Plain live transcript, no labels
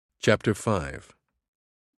Chapter 5.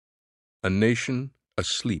 A Nation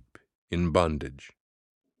Asleep in Bondage.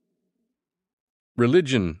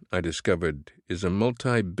 Religion, I discovered, is a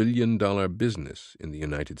multi-billion-dollar business in the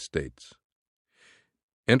United States.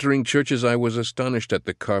 Entering churches, I was astonished at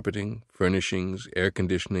the carpeting, furnishings, air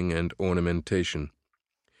conditioning, and ornamentation.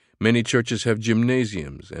 Many churches have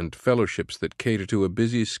gymnasiums and fellowships that cater to a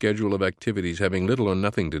busy schedule of activities having little or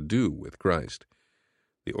nothing to do with Christ.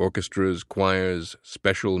 The orchestras, choirs,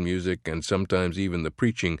 special music, and sometimes even the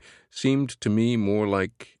preaching seemed to me more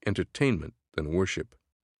like entertainment than worship.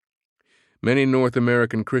 Many North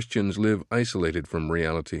American Christians live isolated from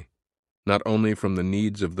reality, not only from the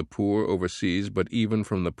needs of the poor overseas, but even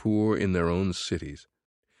from the poor in their own cities.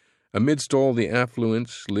 Amidst all the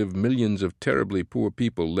affluence live millions of terribly poor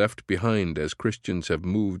people left behind as Christians have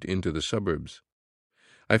moved into the suburbs.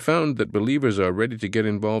 I found that believers are ready to get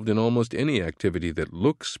involved in almost any activity that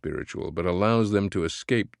looks spiritual but allows them to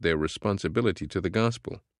escape their responsibility to the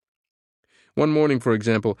gospel. One morning, for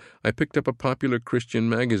example, I picked up a popular Christian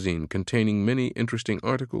magazine containing many interesting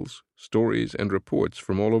articles, stories, and reports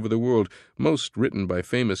from all over the world, most written by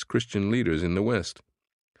famous Christian leaders in the West.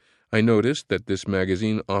 I noticed that this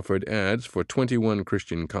magazine offered ads for 21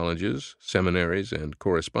 Christian colleges, seminaries, and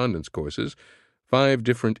correspondence courses, 5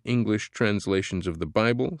 different English translations of the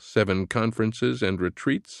Bible, 7 conferences and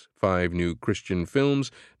retreats, 5 new Christian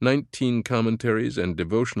films, 19 commentaries and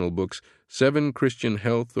devotional books, 7 Christian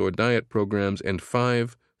health or diet programs, and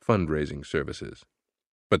 5 fundraising services.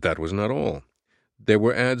 But that was not all. There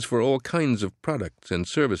were ads for all kinds of products and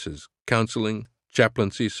services: counseling,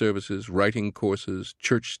 chaplaincy services, writing courses,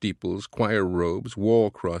 church steeples, choir robes, wall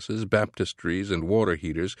crosses, baptistries, and water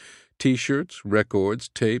heaters, T-shirts, records,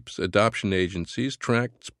 tapes, adoption agencies,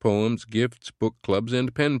 tracts, poems, gifts, book clubs,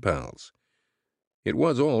 and pen pals. It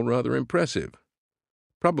was all rather impressive.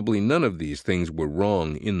 Probably none of these things were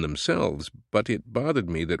wrong in themselves, but it bothered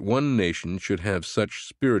me that one nation should have such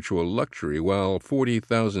spiritual luxury while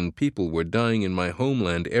 40,000 people were dying in my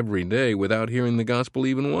homeland every day without hearing the gospel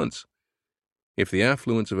even once. If the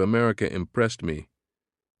affluence of America impressed me,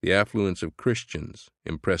 the affluence of Christians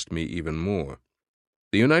impressed me even more.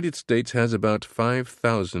 The United States has about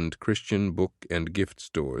 5,000 Christian book and gift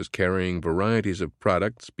stores carrying varieties of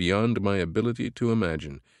products beyond my ability to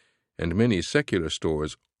imagine, and many secular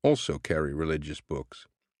stores also carry religious books.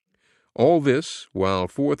 All this while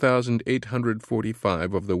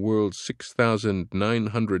 4,845 of the world's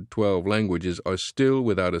 6,912 languages are still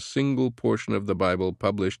without a single portion of the Bible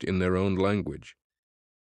published in their own language.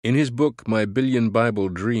 In his book, My Billion Bible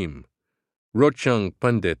Dream, Rochang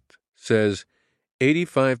Pandit says,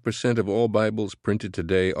 85% of all Bibles printed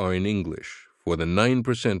today are in English, for the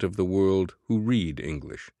 9% of the world who read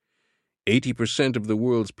English. 80% of the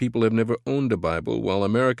world's people have never owned a Bible, while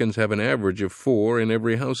Americans have an average of 4 in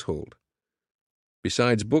every household.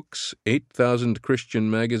 Besides books, 8,000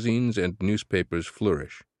 Christian magazines and newspapers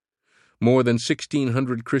flourish. More than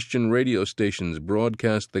 1,600 Christian radio stations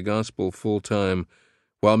broadcast the gospel full-time,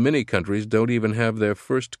 while many countries don't even have their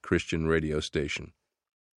first Christian radio station.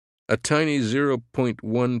 A tiny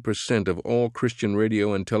 0.1% of all Christian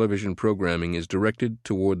radio and television programming is directed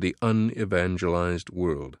toward the unevangelized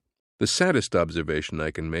world. The saddest observation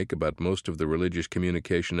I can make about most of the religious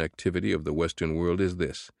communication activity of the Western world is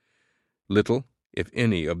this: little, if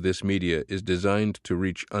any, of this media is designed to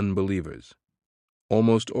reach unbelievers.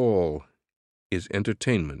 Almost all is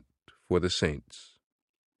entertainment for the saints.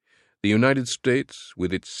 The United States,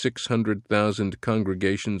 with its 600,000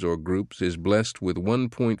 congregations or groups, is blessed with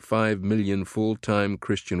 1.5 million full-time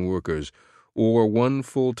Christian workers, or 1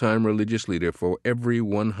 full-time religious leader for every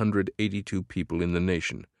 182 people in the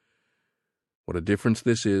nation. What a difference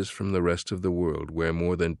this is from the rest of the world, where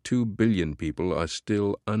more than 2 billion people are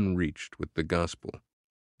still unreached with the gospel.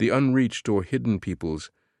 The unreached or hidden peoples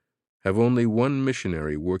have only 1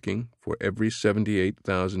 missionary working for every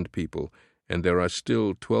 78,000 people, and there are still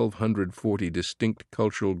 1,240 distinct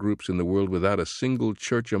cultural groups in the world without a single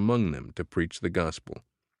church among them to preach the gospel.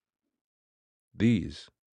 These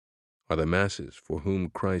are the masses for whom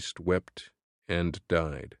Christ wept and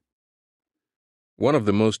died. One of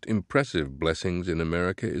the most impressive blessings in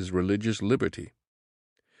America is religious liberty.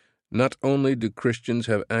 Not only do Christians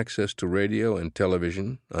have access to radio and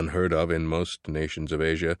television, unheard of in most nations of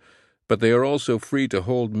Asia, but they are also free to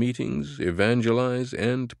hold meetings, evangelize,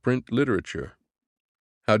 and print literature.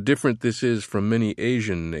 How different this is from many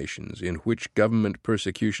Asian nations in which government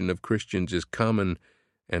persecution of Christians is common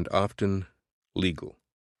and often legal.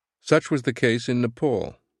 Such was the case in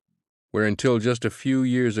Nepal, where until just a few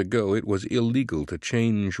years ago it was illegal to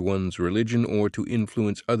change one's religion or to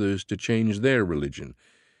influence others to change their religion.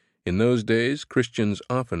 In those days, Christians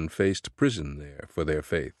often faced prison there for their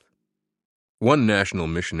faith. One national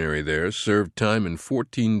missionary there served time in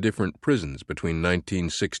 14 different prisons between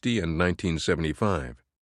 1960 and 1975.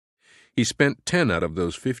 He spent 10 out of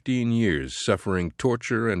those 15 years suffering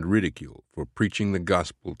torture and ridicule for preaching the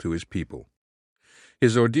gospel to his people.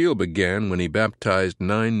 His ordeal began when he baptized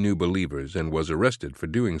 9 new believers and was arrested for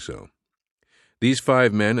doing so. These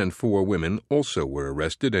 5 men and 4 women also were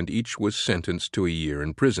arrested, and each was sentenced to a year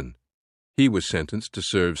in prison. He was sentenced to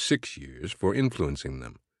serve 6 years for influencing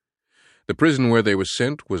them. The prison where they were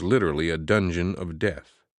sent was literally a dungeon of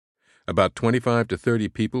death. About 25 to 30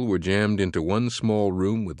 people were jammed into one small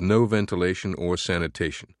room with no ventilation or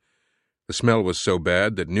sanitation. The smell was so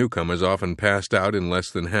bad that newcomers often passed out in less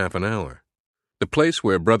than half an hour. The place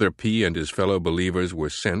where Brother P and his fellow believers were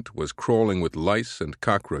sent was crawling with lice and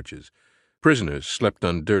cockroaches. Prisoners slept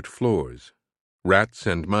on dirt floors. Rats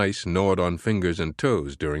and mice gnawed on fingers and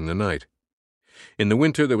toes during the night. In the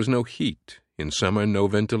winter there was no heat, in summer no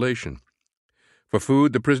ventilation. For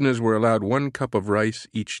food, the prisoners were allowed 1 cup of rice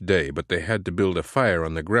each day, but they had to build a fire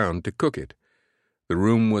on the ground to cook it. The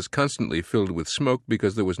room was constantly filled with smoke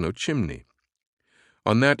because there was no chimney.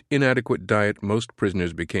 On that inadequate diet, most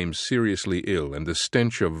prisoners became seriously ill, and the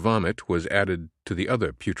stench of vomit was added to the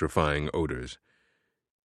other putrefying odors.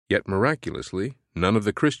 Yet miraculously, none of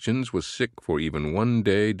the Christians was sick for even 1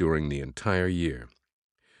 day during the entire year.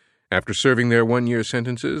 After serving their 1-year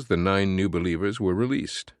sentences, the 9 new believers were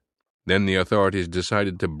released. Then the authorities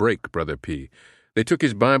decided to break Brother P. They took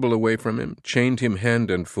his Bible away from him, chained him hand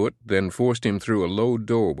and foot, then forced him through a low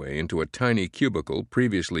doorway into a tiny cubicle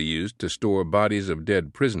previously used to store bodies of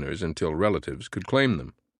dead prisoners until relatives could claim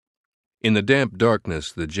them. In the damp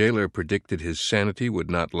darkness, the jailer predicted his sanity would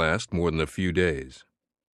not last more than a few days.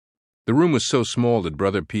 The room was so small that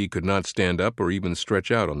Brother P could not stand up or even stretch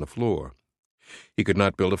out on the floor. He could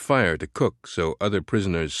not build a fire to cook, so other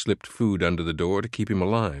prisoners slipped food under the door to keep him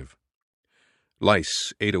alive.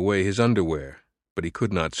 Lice ate away his underwear, but he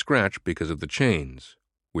could not scratch because of the chains,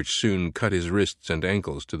 which soon cut his wrists and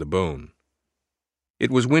ankles to the bone. It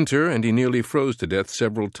was winter, and he nearly froze to death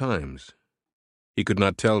several times. He could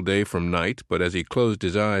not tell day from night, but as he closed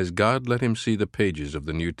his eyes, God let him see the pages of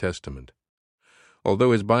the New Testament.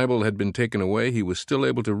 Although his Bible had been taken away, he was still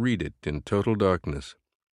able to read it in total darkness.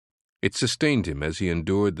 It sustained him as he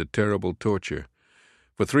endured the terrible torture.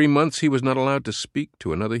 For 3 months he was not allowed to speak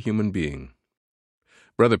to another human being.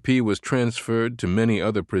 Brother P was transferred to many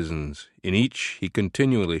other prisons. In each, he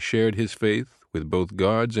continually shared his faith with both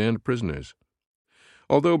guards and prisoners.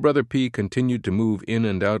 Although Brother P continued to move in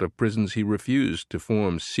and out of prisons, he refused to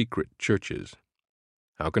form secret churches.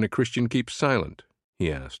 "How can a Christian keep silent?"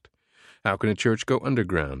 he asked. "How can a church go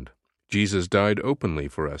underground? Jesus died openly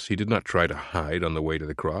for us. He did not try to hide on the way to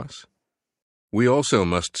the cross. We also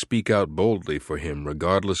must speak out boldly for him,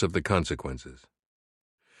 regardless of the consequences."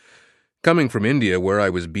 Coming from India, where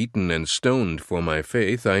I was beaten and stoned for my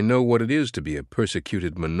faith, I know what it is to be a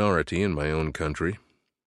persecuted minority in my own country.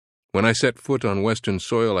 When I set foot on Western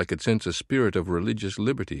soil, I could sense a spirit of religious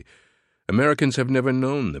liberty. Americans have never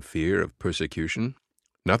known the fear of persecution.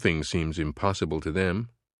 Nothing seems impossible to them.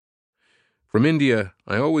 From India,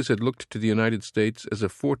 I always had looked to the United States as a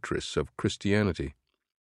fortress of Christianity.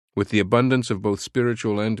 With the abundance of both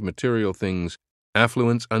spiritual and material things,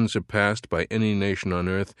 affluence unsurpassed by any nation on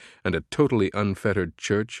earth, and a totally unfettered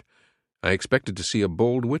church, I expected to see a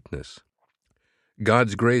bold witness.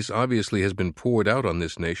 God's grace obviously has been poured out on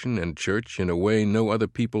this nation and church in a way no other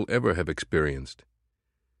people ever have experienced.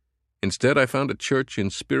 Instead, I found a church in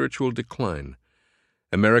spiritual decline.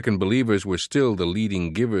 American believers were still the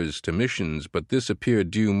leading givers to missions, but this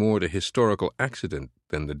appeared due more to historical accident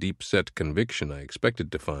than the deep-set conviction I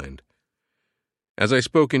expected to find. As I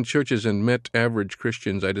spoke in churches and met average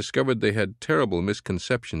Christians, I discovered they had terrible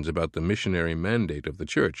misconceptions about the missionary mandate of the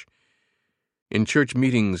church. In church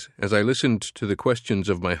meetings, as I listened to the questions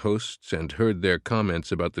of my hosts and heard their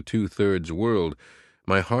comments about the two-thirds world,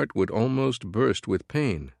 my heart would almost burst with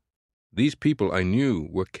pain. These people I knew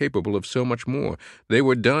were capable of so much more. They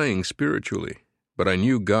were dying spiritually, but I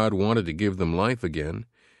knew God wanted to give them life again.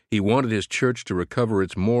 He wanted His church to recover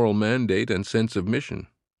its moral mandate and sense of mission.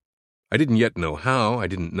 I didn't yet know how, I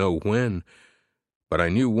didn't know when, but I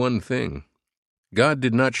knew one thing. God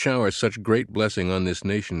did not shower such great blessing on this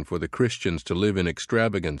nation for the Christians to live in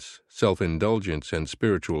extravagance, self-indulgence, and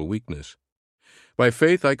spiritual weakness. By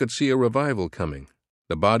faith I could see a revival coming,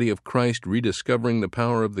 the body of Christ rediscovering the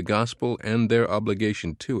power of the gospel and their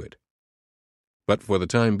obligation to it. But for the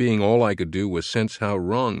time being, all I could do was sense how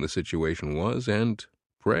wrong the situation was and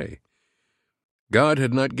pray. God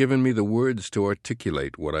had not given me the words to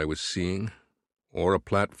articulate what I was seeing. or a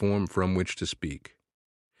platform from which to speak.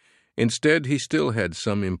 Instead, he still had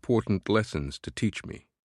some important lessons to teach me,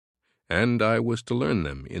 and I was to learn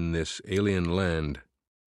them in this alien land,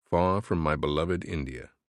 far from my beloved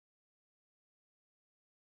India.